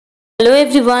Hello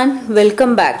everyone,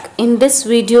 welcome back. In this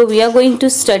video we are going to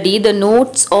study the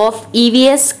notes of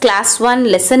EVS class 1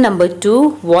 lesson number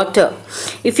 2 water.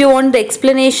 If you want the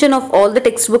explanation of all the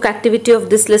textbook activity of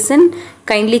this lesson,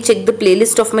 kindly check the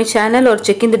playlist of my channel or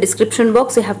check in the description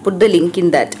box. I have put the link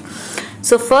in that.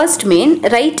 So first main,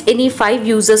 write any 5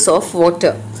 uses of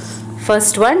water.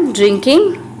 First one, drinking,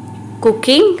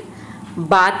 cooking,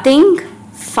 bathing,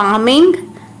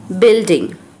 farming,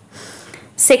 building.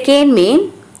 Second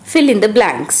main, fill in the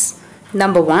blanks.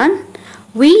 Number 1,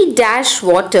 we dash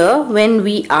water when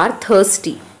we are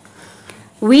thirsty.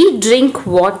 We drink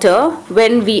water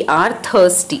when we are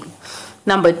thirsty.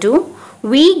 Number 2,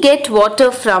 we get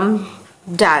water from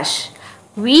dash.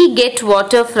 We get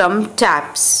water from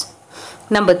taps.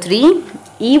 Number 3,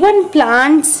 even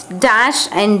plants dash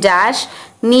and dash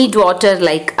need water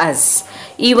like us.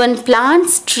 Even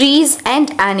plants, trees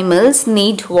and animals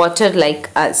need water like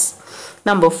us.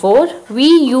 Number 4, we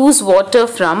use water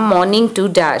from morning to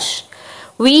dash.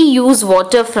 We use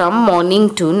water from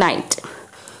morning to night.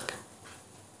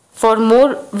 For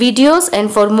more videos and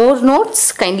for more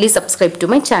notes, kindly subscribe to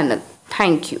my channel.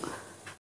 Thank you.